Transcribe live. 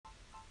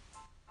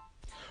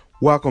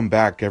Welcome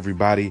back,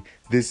 everybody.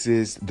 This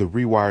is the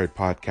Rewired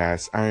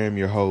Podcast. I am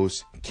your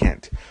host,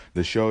 Kent,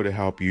 the show to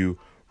help you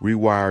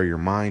rewire your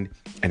mind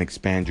and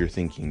expand your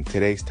thinking.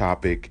 Today's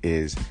topic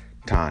is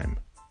time.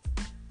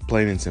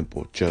 Plain and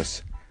simple,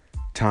 just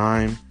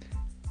time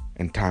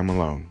and time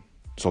alone.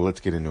 So let's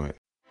get into it.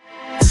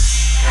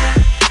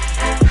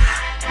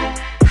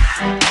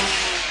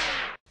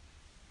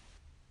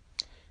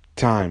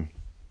 Time.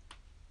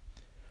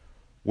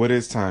 What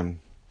is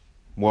time?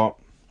 Well,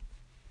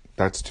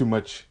 that's too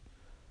much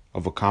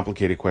of a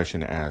complicated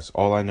question to ask.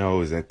 All I know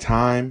is that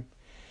time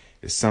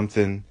is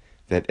something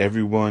that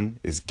everyone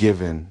is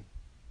given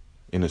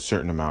in a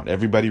certain amount.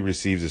 Everybody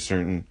receives a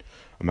certain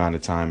amount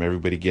of time.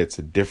 Everybody gets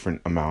a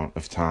different amount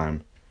of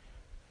time.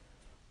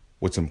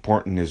 What's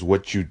important is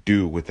what you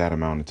do with that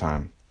amount of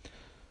time.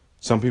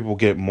 Some people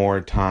get more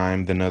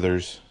time than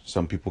others.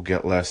 Some people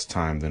get less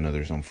time than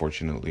others,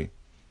 unfortunately.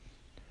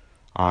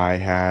 I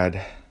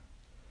had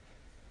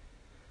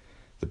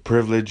the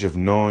privilege of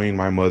knowing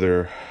my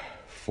mother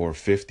for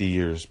 50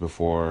 years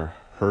before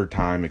her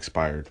time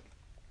expired.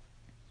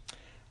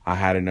 I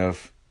had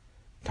enough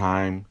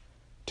time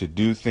to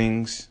do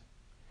things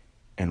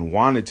and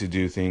wanted to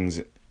do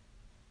things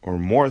or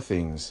more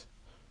things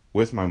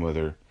with my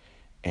mother,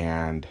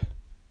 and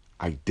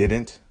I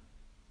didn't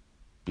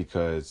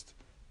because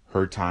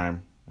her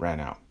time ran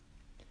out.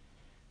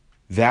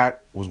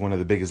 That was one of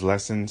the biggest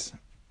lessons,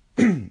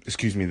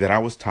 that I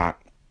was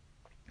taught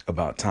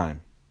about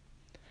time.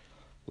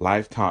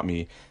 Life taught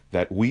me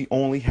that we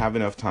only have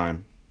enough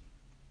time.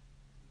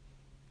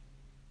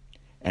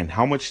 And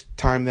how much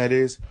time that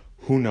is,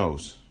 who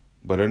knows?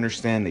 But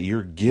understand that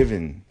you're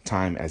given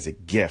time as a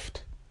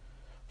gift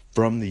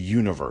from the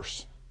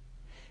universe.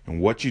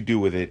 And what you do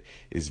with it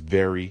is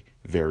very,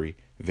 very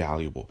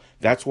valuable.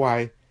 That's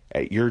why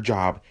at your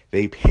job,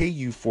 they pay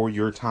you for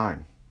your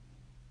time.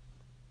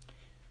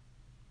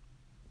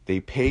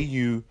 They pay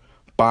you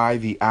by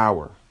the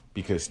hour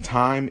because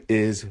time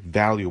is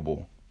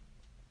valuable.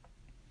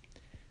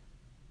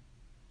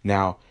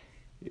 Now,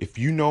 if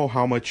you know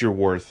how much you're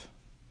worth,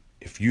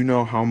 if you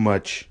know how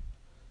much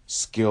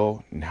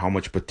skill and how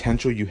much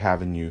potential you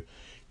have in you,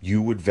 you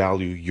would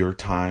value your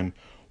time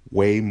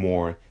way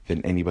more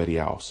than anybody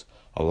else.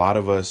 A lot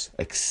of us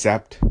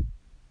accept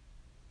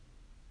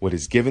what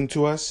is given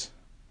to us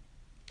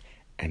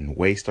and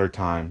waste our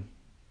time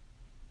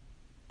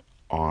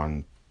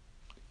on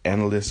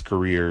endless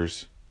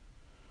careers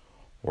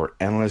or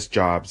endless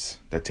jobs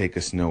that take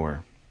us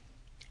nowhere.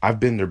 I've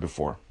been there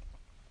before,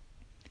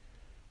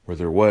 where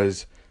there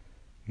was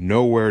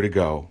nowhere to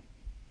go.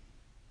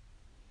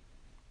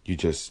 You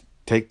just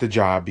take the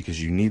job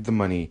because you need the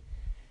money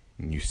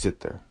and you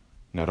sit there.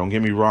 Now, don't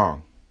get me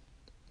wrong.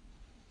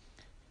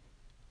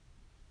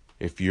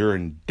 If you're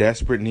in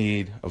desperate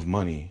need of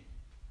money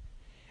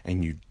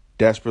and you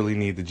desperately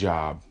need the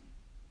job,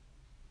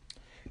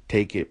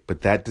 take it.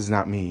 But that does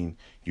not mean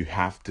you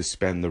have to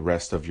spend the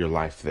rest of your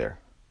life there.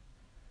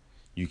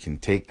 You can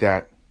take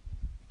that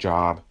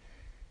job,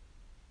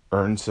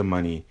 earn some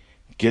money,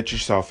 get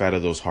yourself out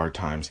of those hard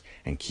times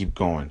and keep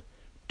going.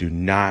 Do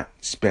not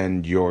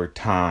spend your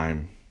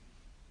time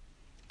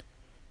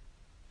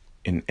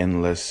in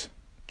endless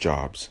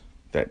jobs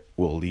that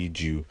will lead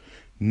you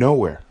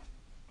nowhere.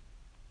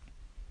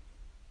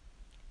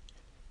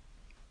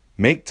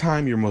 Make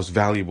time your most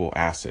valuable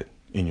asset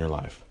in your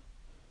life.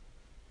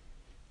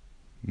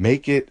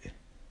 Make it,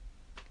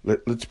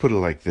 let's put it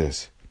like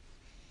this.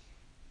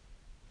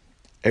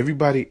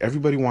 Everybody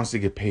wants to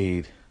get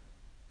paid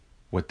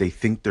what they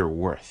think they're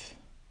worth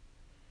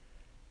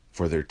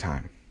for their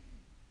time.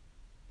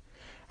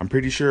 I'm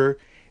pretty sure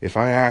if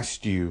I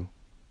asked you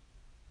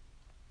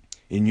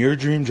in your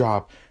dream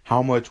job,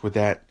 how much would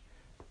that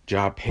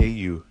job pay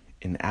you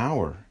an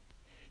hour?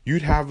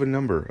 You'd have a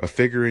number, a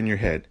figure in your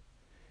head,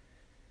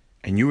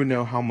 and you would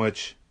know how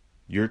much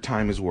your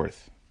time is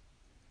worth.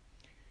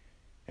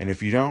 And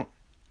if you don't,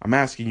 I'm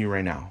asking you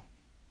right now,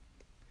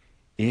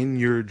 in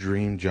your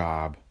dream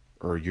job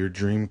or your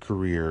dream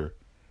career,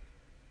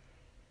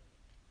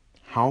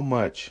 how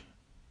much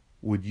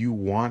would you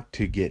want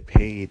to get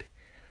paid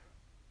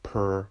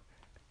per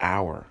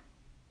hour?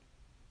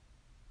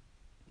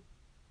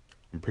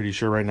 I'm pretty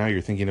sure right now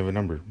you're thinking of a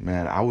number.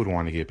 Man, I would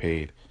want to get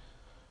paid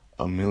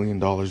 $1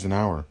 million an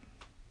hour.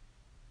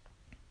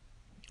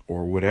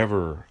 Or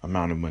whatever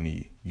amount of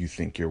money you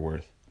think you're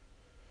worth.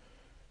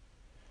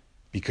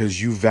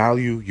 Because you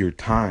value your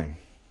time.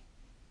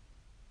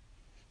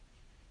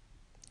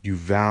 You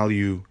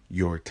value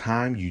your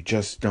time. You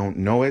just don't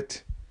know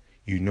it.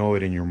 You know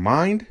it in your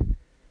mind.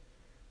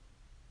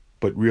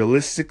 But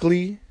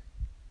realistically,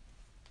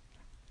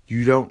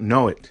 you don't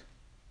know it.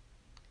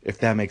 If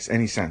that makes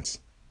any sense.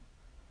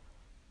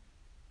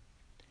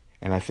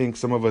 And I think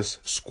some of us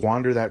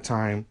squander that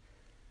time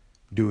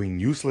doing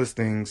useless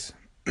things,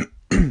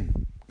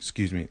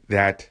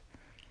 that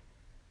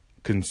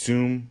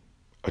consume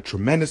a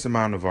tremendous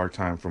amount of our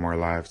time from our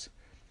lives,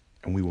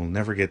 and we will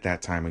never get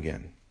that time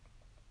again.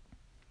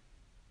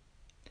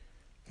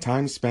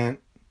 Time spent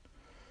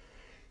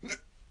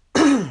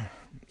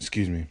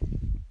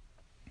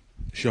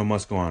show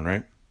must go on,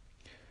 right?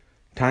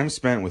 Time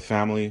spent with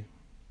family,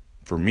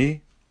 for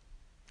me,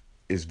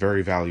 is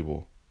very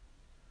valuable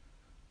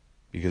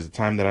because the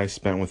time that I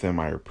spent with them,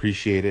 I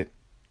appreciate it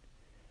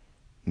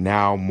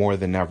now more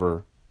than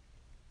ever.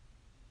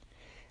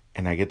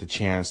 And I get the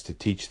chance to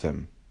teach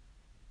them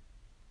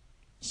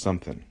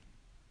something.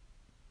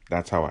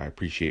 That's how I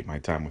appreciate my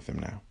time with them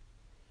now.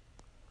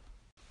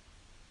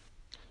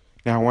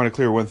 Now, I want to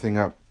clear one thing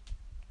up.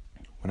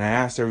 When I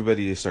asked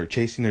everybody to start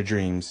chasing their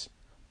dreams,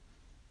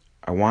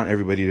 I want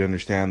everybody to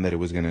understand that it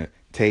was going to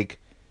take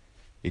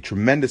a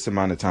tremendous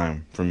amount of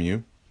time from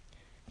you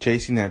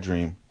chasing that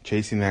dream,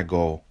 chasing that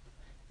goal,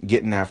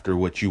 getting after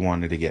what you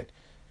wanted to get.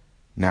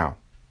 Now,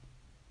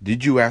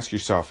 did you ask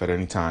yourself at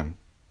any time,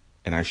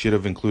 and I should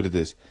have included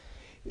this,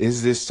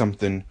 is this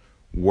something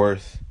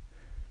worth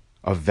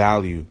of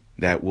value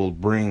that will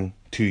bring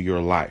to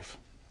your life?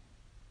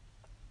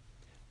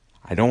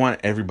 I don't want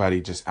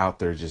everybody just out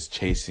there just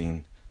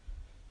chasing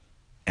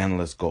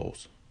endless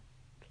goals.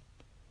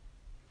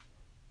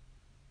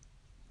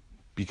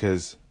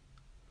 Because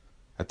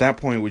at that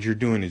point, what you're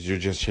doing is you're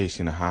just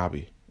chasing a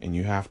hobby. And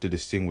you have to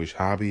distinguish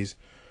hobbies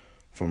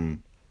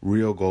from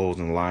real goals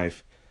in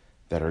life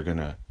that are going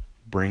to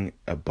bring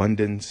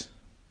abundance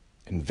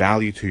and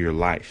value to your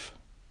life.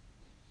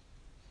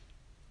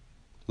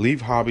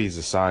 Leave hobbies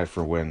aside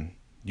for when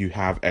you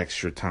have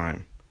extra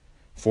time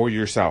for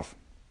yourself.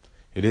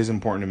 It is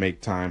important to make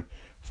time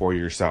for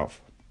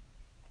yourself.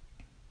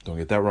 Don't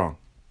get that wrong.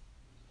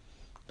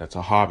 That's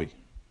a hobby.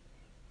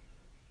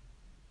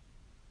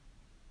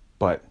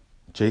 But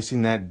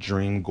chasing that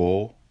dream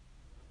goal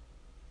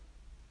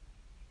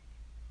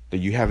that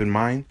you have in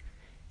mind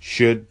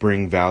should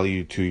bring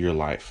value to your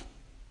life.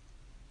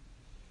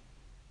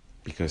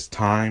 Because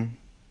time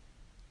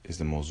is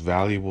the most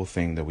valuable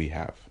thing that we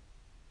have.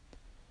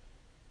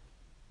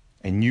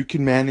 And you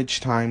can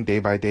manage time day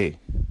by day.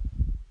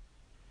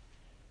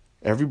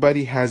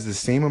 Everybody has the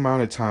same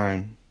amount of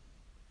time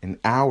and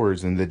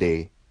hours in the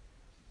day.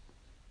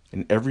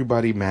 And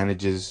everybody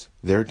manages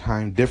their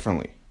time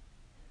differently.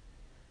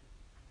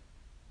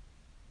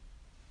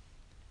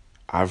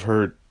 I've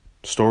heard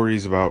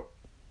stories about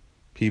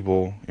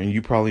people, and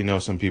you probably know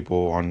some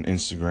people on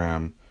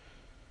Instagram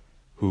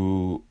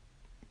who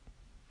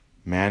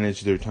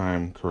manage their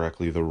time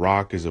correctly. The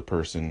Rock is a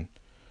person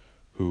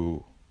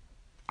who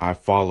I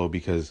follow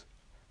because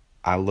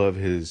I love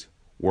his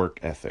work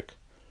ethic.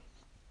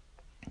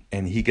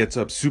 And he gets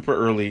up super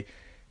early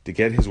to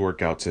get his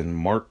workouts in.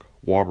 Mark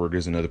Wahlberg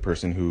is another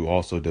person who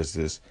also does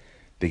this.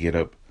 They get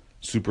up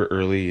super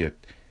early at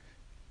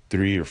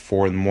 3 or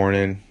 4 in the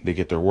morning. They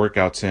get their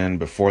workouts in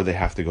before they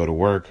have to go to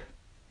work.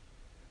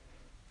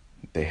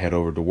 They head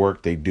over to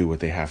work. They do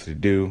what they have to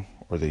do.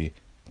 Or they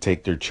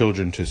take their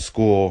children to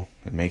school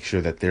and make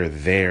sure that they're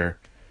there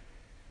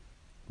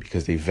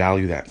because they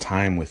value that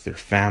time with their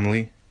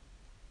family.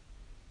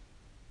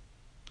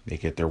 They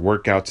get their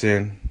workouts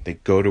in. They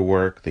go to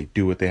work. They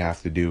do what they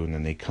have to do. And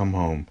then they come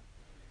home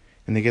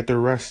and they get their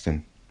rest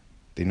in.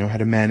 They know how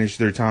to manage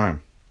their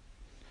time.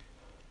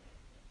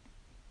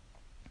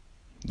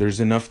 There's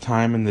enough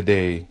time in the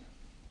day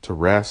to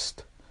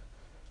rest,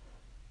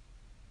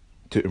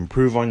 to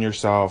improve on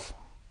yourself,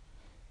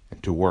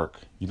 and to work.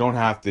 You don't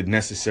have to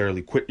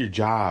necessarily quit your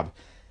job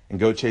and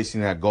go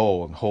chasing that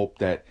goal and hope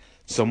that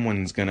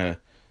someone's going to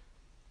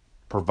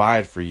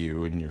provide for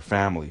you and your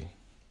family.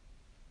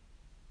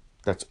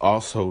 That's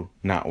also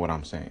not what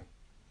I'm saying.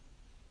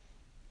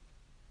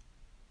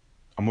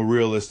 I'm a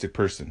realistic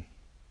person.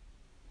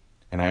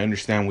 And I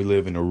understand we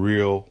live in a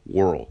real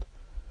world.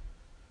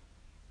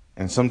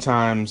 And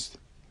sometimes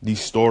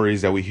these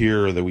stories that we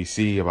hear or that we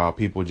see about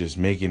people just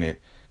making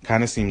it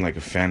kind of seem like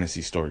a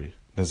fantasy story,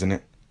 doesn't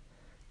it?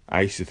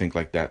 I used to think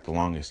like that the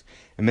longest.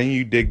 And then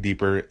you dig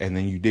deeper and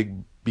then you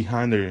dig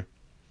behind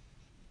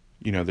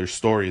their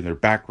story, their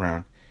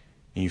background,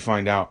 and you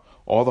find out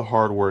all the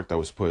hard work that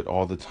was put,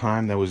 all the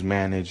time that was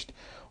managed,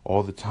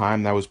 all the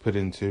time that was put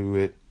into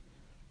it.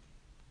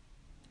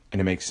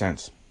 And it makes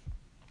sense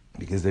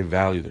because they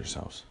value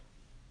themselves.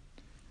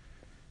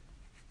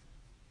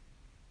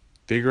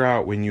 Figure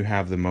out when you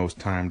have the most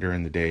time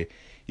during the day,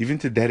 even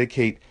to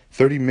dedicate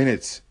 30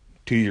 minutes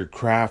to your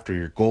craft or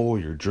your goal, or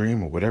your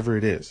dream, or whatever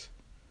it is.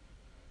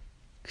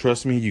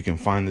 Trust me, you can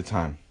find the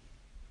time.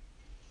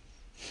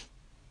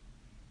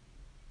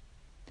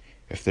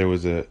 If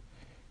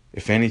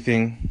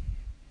anything,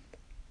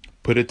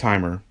 put a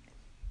timer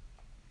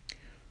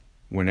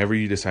whenever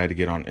you decide to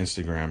get on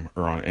Instagram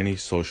or on any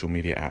social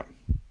media app.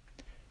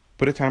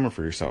 Put a timer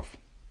for yourself.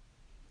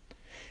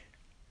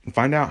 And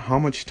find out how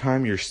much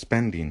time you're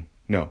spending.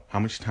 No, how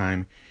much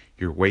time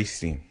you're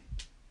wasting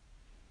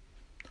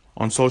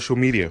on social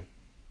media.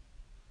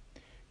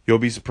 You'll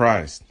be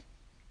surprised.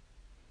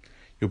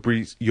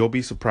 You'll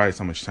be surprised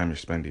how much time you're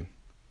spending.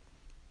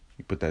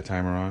 You put that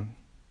timer on,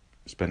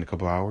 spend a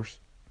couple hours,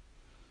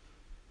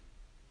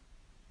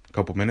 a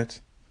couple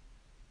minutes.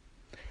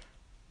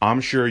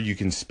 I'm sure you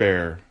can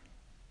spare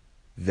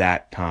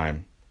that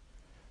time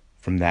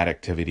from that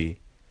activity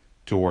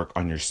to work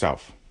on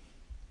yourself.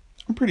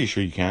 I'm pretty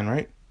sure you can,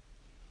 right?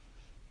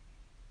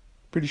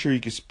 Pretty sure you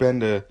could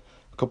spend a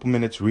couple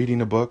minutes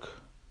reading a book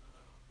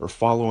or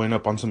following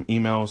up on some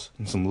emails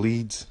and some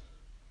leads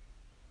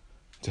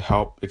to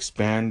help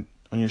expand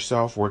on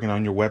yourself, working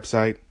on your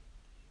website,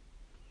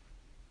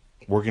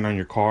 working on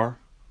your car.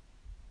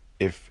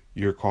 If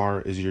your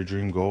car is your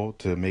dream goal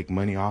to make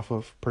money off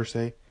of, per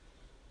se,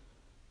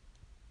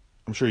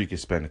 I'm sure you could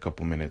spend a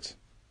couple minutes.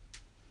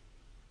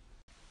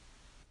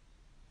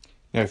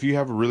 Now, if you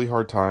have a really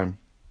hard time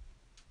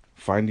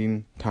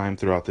finding time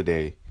throughout the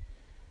day,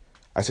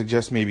 I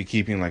suggest maybe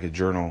keeping like a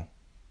journal,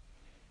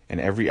 and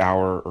every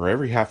hour or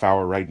every half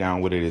hour write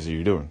down what it is that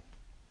you're doing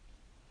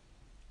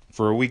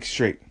for a week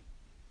straight.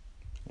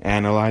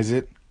 Analyze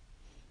it,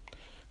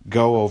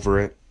 go over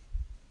it,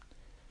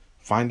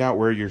 find out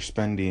where you're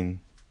spending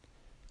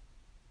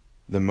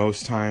the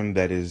most time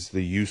that is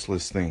the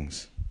useless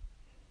things.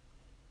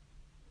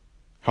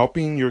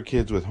 Helping your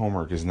kids with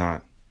homework is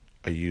not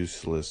a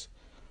useless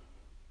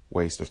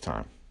waste of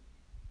time.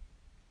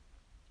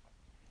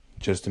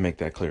 Just to make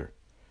that clear.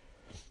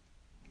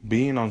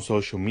 Being on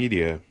social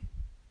media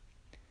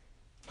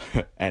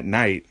at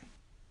night,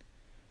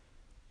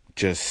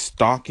 just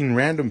stalking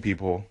random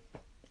people,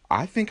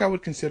 I think I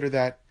would consider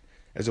that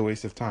as a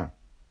waste of time.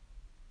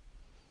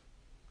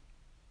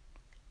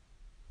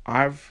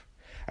 I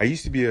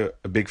used to be a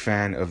big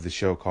fan of the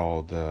show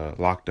called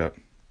Locked Up.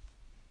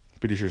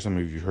 Pretty sure some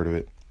of you heard of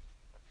it.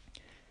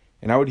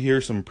 And I would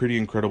hear some pretty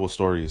incredible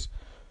stories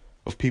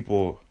of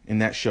people in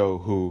that show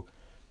who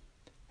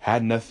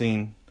had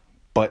nothing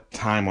but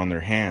time on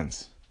their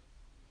hands.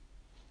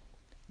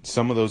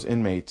 Some of those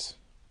inmates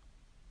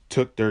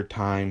took their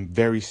time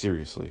very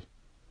seriously.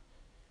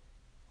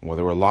 While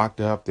they were locked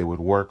up, they would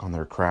work on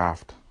their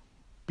craft,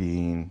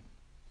 sculpting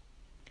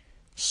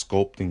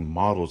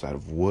models out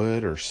of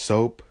wood or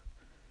soap.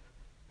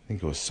 I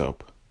think it was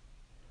soap.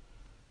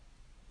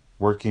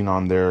 Working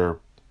on their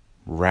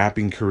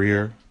rapping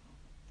career,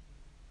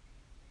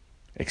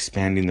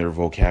 expanding their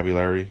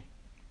vocabulary,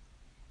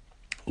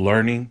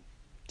 learning.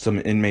 Some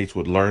inmates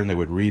would learn, they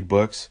would read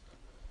books,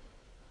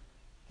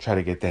 try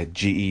to get that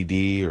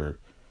GED or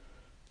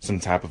some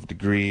type of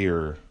degree,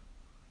 or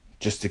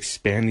just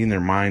expanding their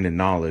mind and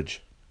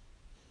knowledge.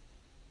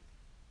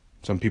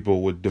 Some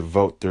people would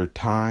devote their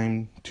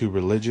time to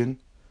religion.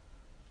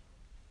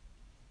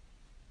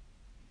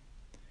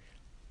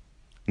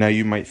 Now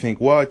you might think,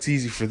 well, it's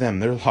easy for them.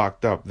 They're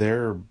locked up.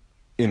 They're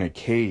in a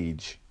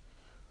cage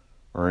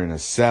or in a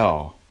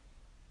cell,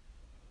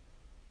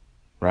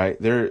 right?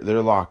 They're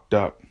locked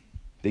up.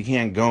 They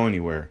can't go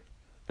anywhere.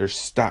 They're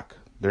stuck.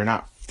 They're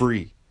not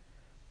free.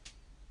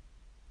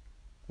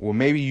 Well,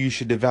 maybe you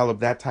should develop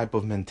that type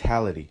of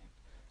mentality.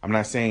 I'm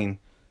not saying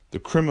the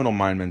criminal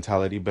mind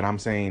mentality, but I'm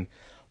saying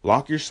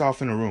lock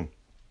yourself in a room.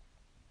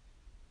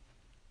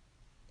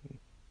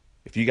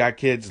 If you got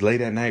kids late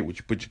at night, would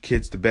you put your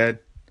kids to bed?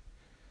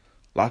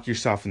 Lock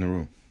yourself in the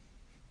room.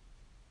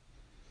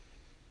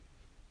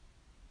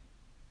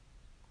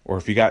 Or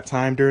if you got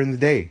time during the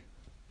day,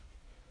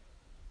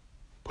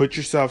 put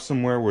yourself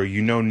somewhere where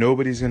you know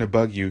nobody's going to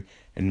bug you,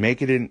 and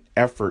make it an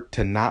effort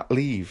to not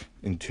leave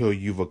until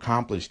you've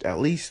accomplished at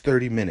least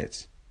 30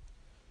 minutes.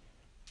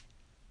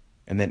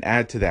 And then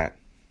add to that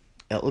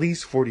at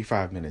least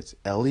 45 minutes,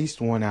 at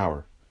least 1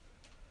 hour.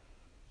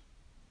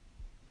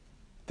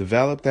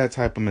 Develop that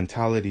type of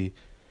mentality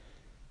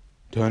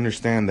to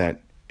understand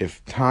that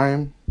if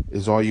time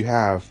is all you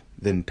have,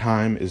 then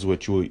time is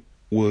what you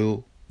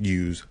will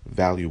use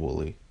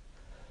valuably.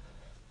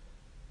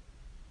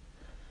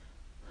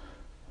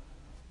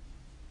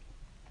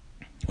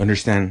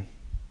 Understand,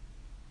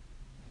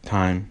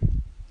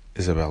 time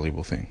is a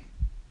valuable thing.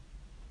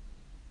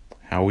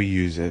 How we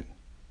use it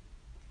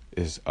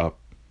is up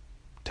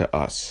to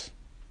us.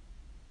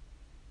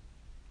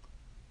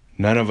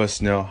 None of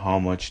us know how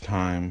much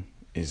time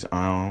is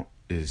on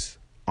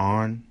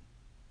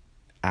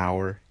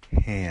our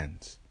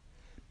hands.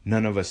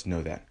 None of us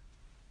know that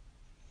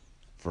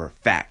for a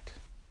fact.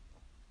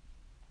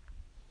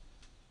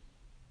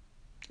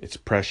 It's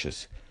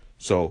precious.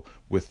 So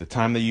with the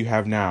time that you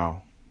have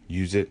now,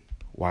 use it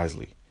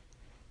wisely.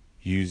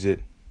 Use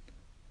it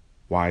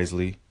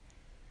wisely.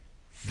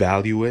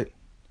 Value it.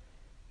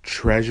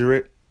 Treasure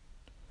it.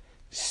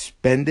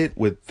 Spend it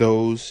with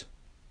those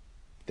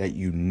that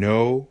you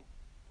know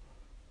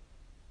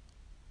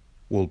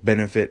will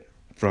benefit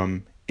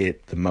from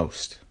it the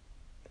most.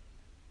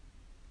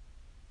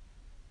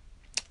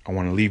 I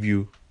want to leave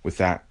you with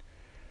that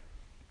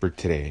for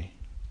today.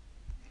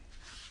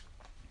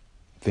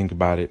 Think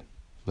about it.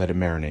 Let it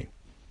marinate.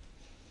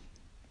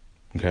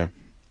 Okay?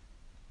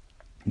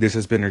 This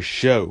has been our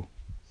show.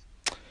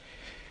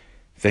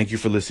 Thank you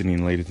for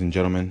listening, ladies and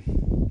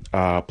gentlemen.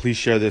 Please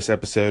share this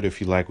episode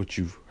if you like what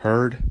you've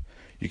heard.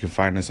 You can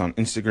find us on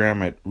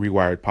Instagram at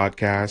Rewired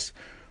Podcast.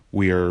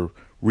 We are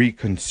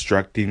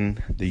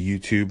reconstructing the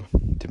YouTube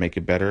to make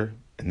it better,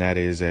 and that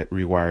is at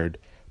Rewired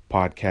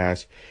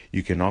Podcast.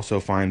 You can also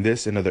find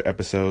this and other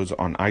episodes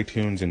on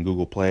iTunes and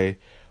Google Play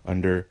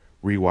under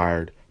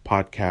Rewired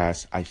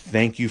Podcast. I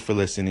thank you for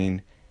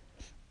listening,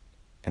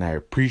 and I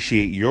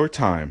appreciate your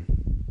time,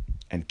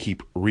 and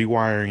keep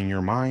rewiring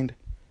your mind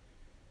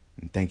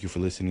And thank you for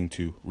listening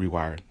to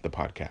Rewire the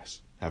podcast.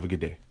 Have a good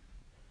day.